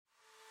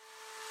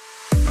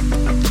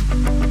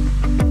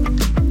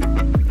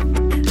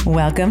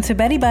Welcome to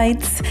Betty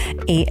Bites,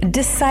 a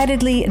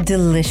decidedly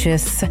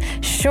delicious,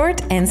 short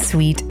and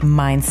sweet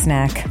mind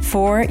snack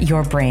for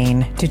your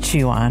brain to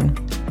chew on.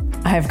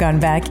 I've gone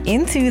back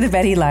into the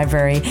Betty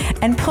library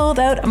and pulled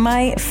out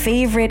my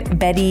favorite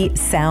Betty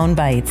sound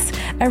bites,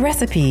 a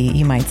recipe,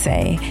 you might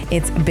say.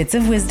 It's bits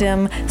of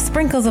wisdom,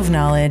 sprinkles of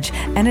knowledge,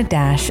 and a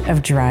dash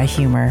of dry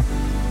humor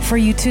for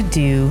you to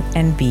do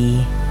and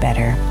be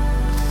better.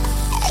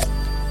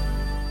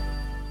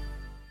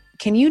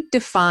 Can you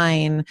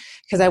define,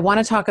 because I want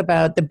to talk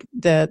about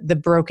the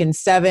broken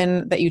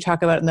seven that you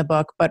talk about in the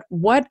book, but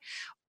what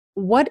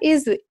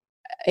is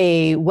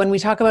when we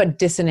talk about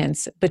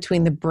dissonance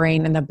between the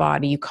brain and the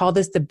body, you call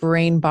this the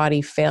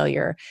brain-body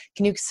failure.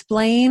 Can you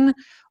explain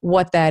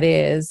what that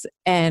is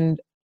and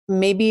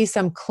maybe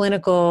some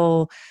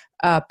clinical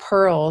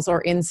pearls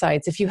or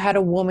insights? If you had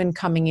a woman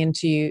coming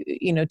into,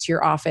 to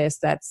your office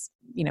that's,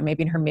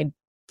 maybe in her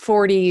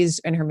mid-40s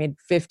and her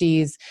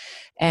mid-50s,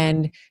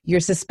 and you're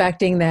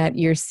suspecting that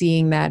you're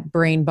seeing that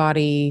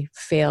brain-body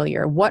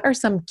failure, what are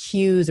some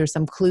cues or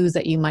some clues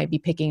that you might be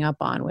picking up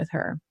on with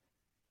her?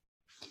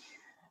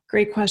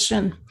 Great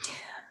question.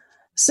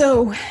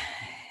 So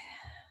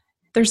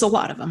there's a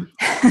lot of them.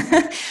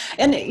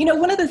 And,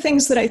 one of the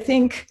things that I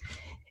think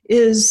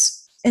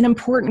is an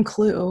important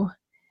clue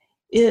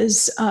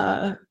is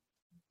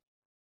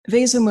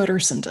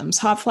vasomotor symptoms,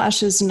 hot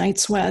flashes, night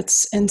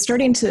sweats, and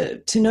starting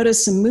to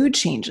notice some mood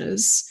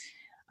changes,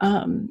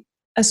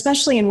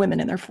 especially in women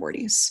in their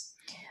 40s.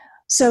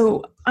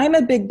 So I'm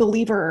a big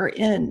believer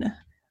in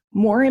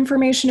more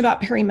information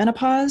about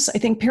perimenopause. I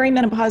think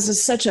perimenopause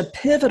is such a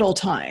pivotal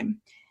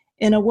time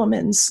in a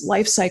woman's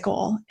life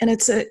cycle. And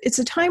it's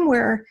a time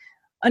where,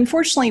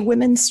 unfortunately,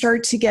 women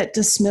start to get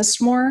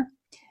dismissed more.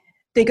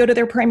 They go to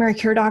their primary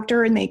care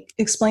doctor and they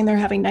explain they're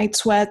having night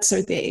sweats,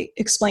 or they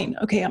explain,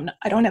 okay,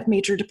 I don't have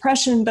major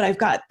depression, but I've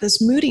got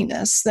this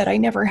moodiness that I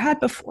never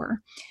had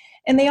before.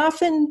 And they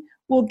often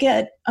will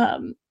get,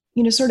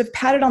 sort of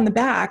patted on the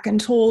back and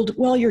told,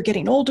 well, you're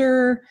getting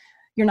older,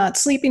 you're not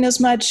sleeping as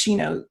much,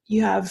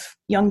 you have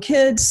young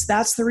kids,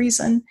 that's the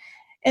reason.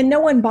 And no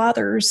one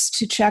bothers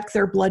to check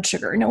their blood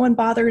sugar. No one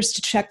bothers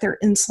to check their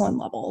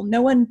insulin level.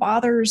 No one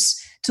bothers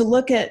to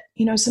look at,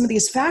 some of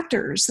these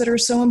factors that are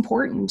so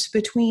important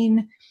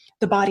between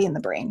the body and the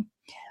brain.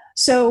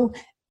 So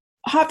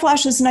hot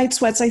flashes, night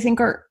sweats, I think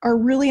are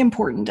really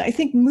important. I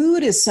think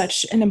mood is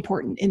such an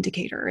important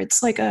indicator.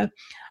 It's like a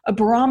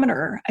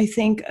barometer, I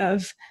think,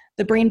 of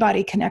the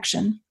brain-body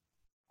connection.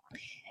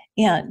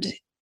 And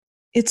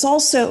it's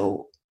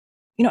also,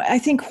 I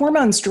think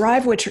hormones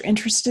drive what you're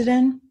interested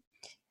in.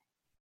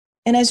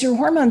 And as your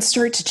hormones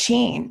start to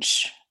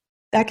change,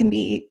 that can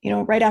be,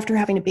 right after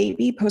having a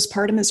baby.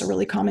 Postpartum is a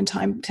really common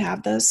time to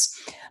have this,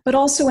 but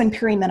also in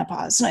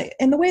perimenopause.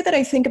 And the way that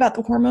I think about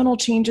the hormonal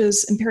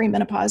changes in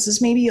perimenopause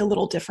is maybe a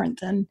little different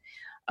than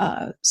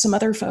some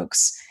other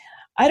folks.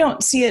 I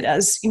don't see it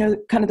as,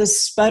 kind of the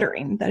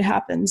sputtering that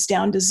happens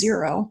down to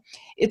zero.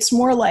 It's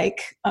more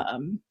like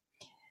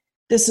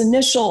this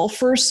initial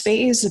first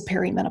phase of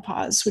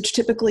perimenopause, which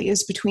typically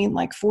is between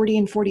like 40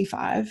 and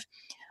 45,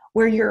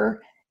 where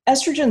your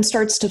estrogen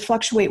starts to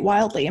fluctuate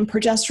wildly and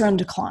progesterone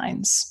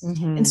declines.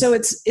 Mm-hmm. And so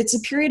it's a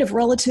period of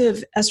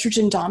relative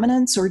estrogen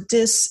dominance or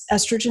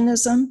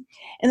dysestrogenism.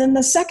 And then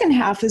the second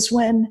half of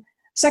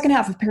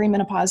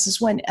perimenopause is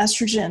when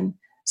estrogen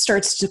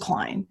starts to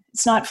decline.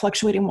 It's not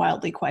fluctuating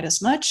wildly quite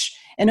as much.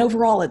 And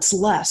overall, it's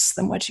less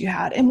than what you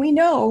had. And we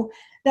know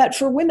that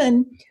for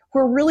women who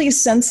are really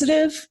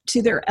sensitive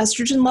to their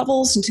estrogen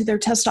levels and to their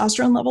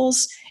testosterone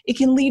levels, it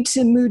can lead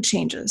to mood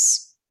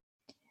changes.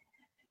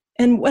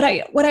 And what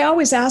I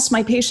always ask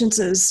my patients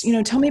is,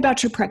 tell me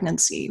about your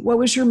pregnancy. What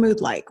was your mood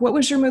like? What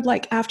was your mood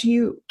like after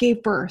you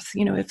gave birth,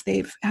 if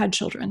they've had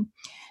children?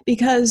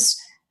 Because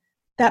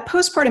that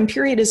postpartum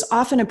period is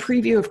often a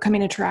preview of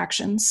coming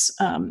attractions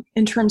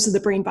in terms of the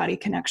brain-body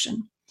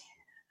connection.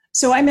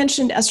 So I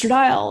mentioned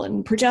estradiol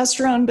and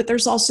progesterone, but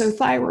there's also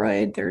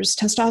thyroid, there's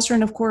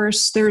testosterone, of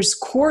course, there's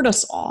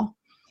cortisol.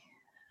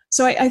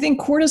 So I think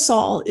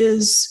cortisol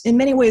is in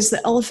many ways the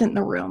elephant in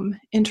the room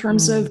in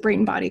terms of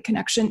brain-body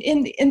connection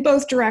in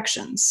both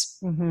directions,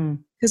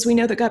 because we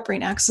know the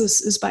gut-brain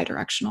axis is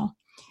bidirectional.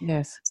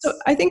 Yes. So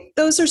I think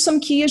those are some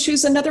key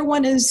issues. Another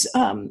one is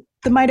the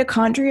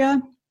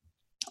mitochondria.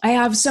 I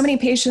have so many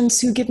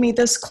patients who give me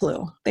this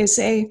clue. They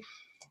say,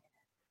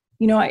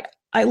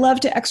 I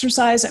love to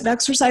exercise. I've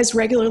exercised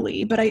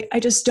regularly, but I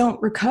just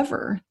don't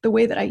recover the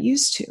way that I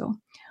used to.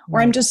 Or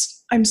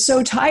I'm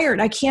so tired.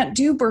 I can't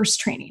do burst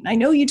training. I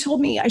know you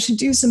told me I should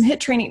do some HIIT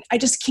training. I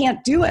just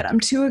can't do it. I'm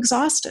too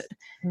exhausted.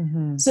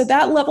 Mm-hmm. So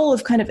that level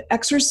of kind of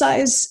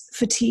exercise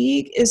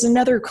fatigue is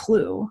another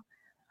clue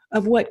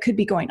of what could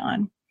be going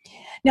on.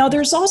 Now,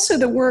 there's also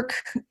the work,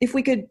 if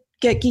we could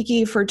get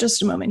geeky for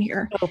just a moment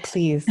here. Oh,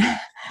 please.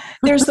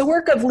 There's the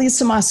work of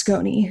Lisa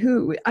Mosconi,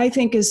 who I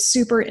think is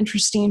super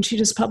interesting. She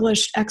just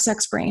published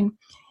XX Brain.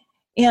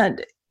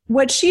 And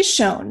what she's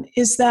shown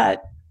is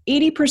that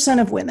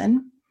 80% of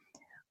women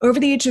over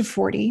the age of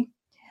 40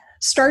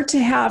 start to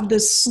have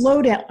this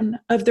slowdown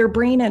of their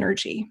brain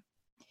energy.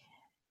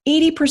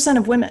 80%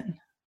 of women.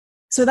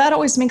 So that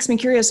always makes me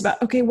curious about,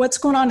 okay, what's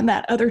going on in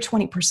that other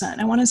 20%?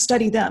 I want to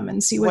study them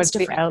and see what's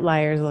different. The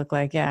outliers look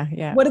like?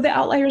 Yeah. What do the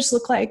outliers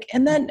look like?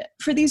 And then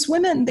for these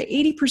women, the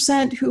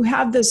 80% who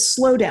have this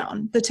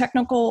slowdown, the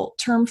technical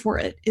term for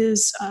it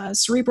is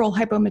cerebral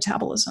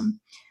hypometabolism.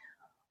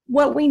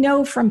 What we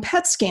know from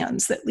PET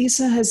scans that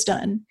Lisa has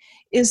done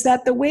is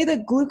that the way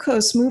that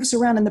glucose moves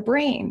around in the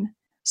brain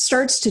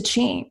starts to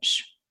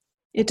change.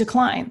 It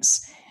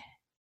declines.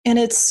 And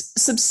it's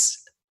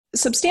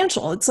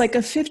substantial. It's like a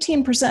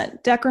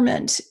 15%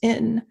 decrement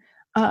in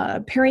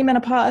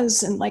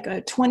perimenopause and like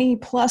a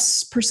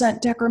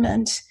 20+%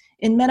 decrement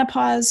in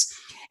menopause.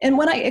 And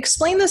when I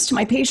explain this to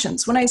my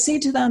patients, when I say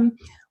to them,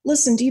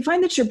 listen, do you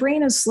find that your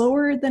brain is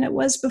slower than it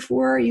was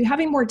before? Are you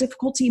having more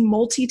difficulty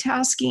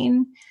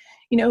multitasking?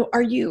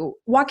 Are you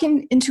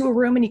walking into a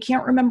room and you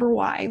can't remember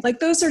why? Like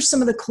those are some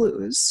of the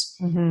clues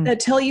that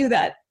tell you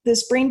that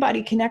this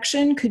brain-body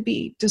connection could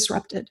be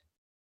disrupted.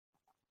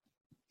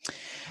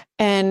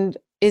 And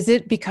is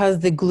it because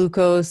the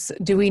glucose,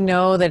 do we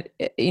know that,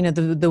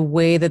 the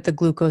way that the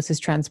glucose is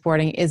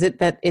transporting, is it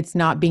that it's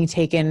not being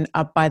taken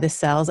up by the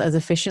cells as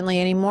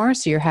efficiently anymore?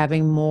 So you're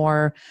having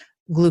more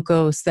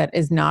glucose that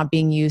is not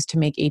being used to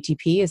make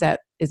ATP? Is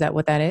that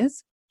what that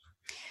is?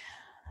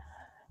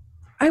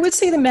 I would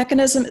say the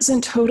mechanism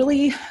isn't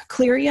totally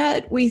clear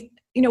yet.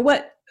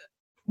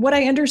 What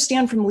I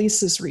understand from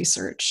Lisa's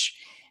research,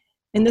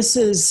 and this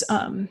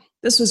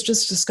was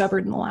just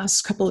discovered in the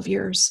last couple of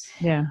years.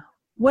 Yeah.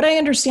 What I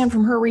understand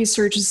from her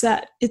research is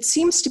that it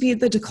seems to be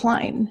the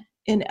decline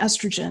in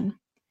estrogen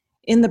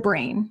in the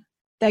brain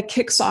that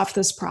kicks off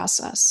this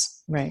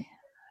process. Right.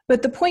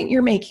 But the point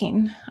you're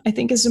making, I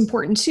think, is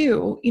important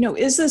too.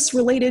 Is this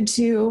related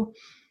to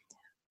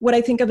what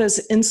I think of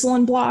as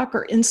insulin block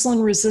or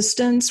insulin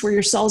resistance, where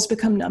your cells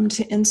become numb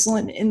to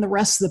insulin in the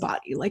rest of the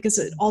body? Like, is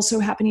it also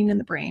happening in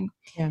the brain?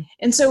 Yeah.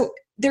 And so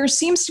there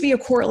seems to be a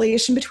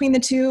correlation between the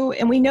two.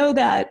 And we know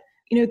that,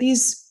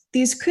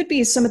 these could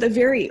be some of the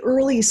very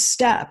early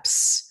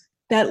steps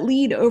that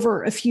lead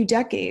over a few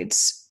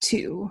decades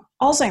to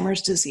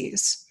Alzheimer's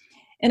disease.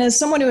 And as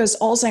someone who has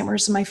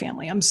Alzheimer's in my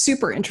family, I'm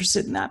super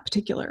interested in that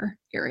particular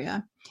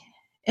area.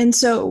 And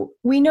so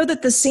we know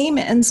that the same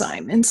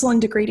enzyme, insulin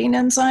degrading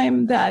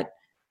enzyme that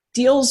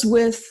deals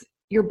with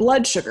your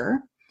blood sugar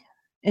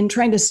and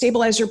trying to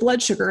stabilize your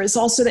blood sugar, is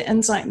also the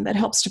enzyme that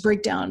helps to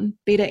break down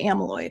beta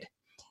amyloid.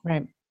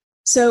 Right.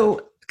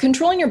 So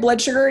controlling your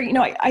blood sugar,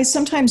 I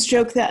sometimes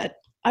joke that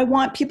I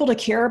want people to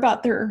care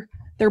about their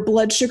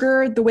blood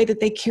sugar the way that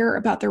they care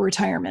about their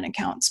retirement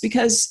accounts,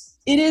 because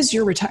it is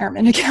your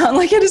retirement account.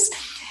 Like it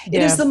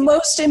is the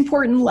most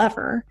important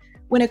lever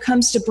when it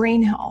comes to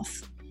brain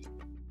health,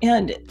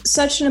 and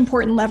such an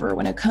important lever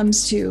when it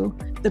comes to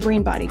the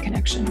brain-body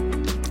connection.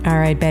 All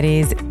right,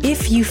 Betties,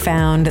 if you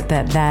found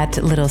that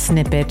little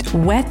snippet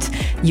whet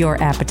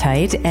your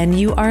appetite and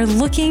you are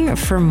looking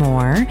for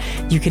more,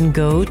 you can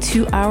go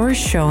to our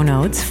show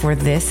notes for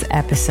this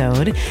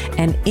episode.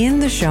 And in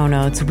the show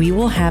notes, we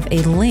will have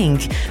a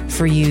link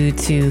for you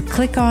to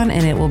click on,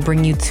 and it will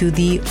bring you to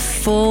the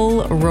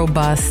full,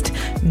 robust,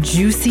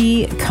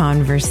 juicy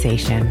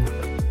conversation.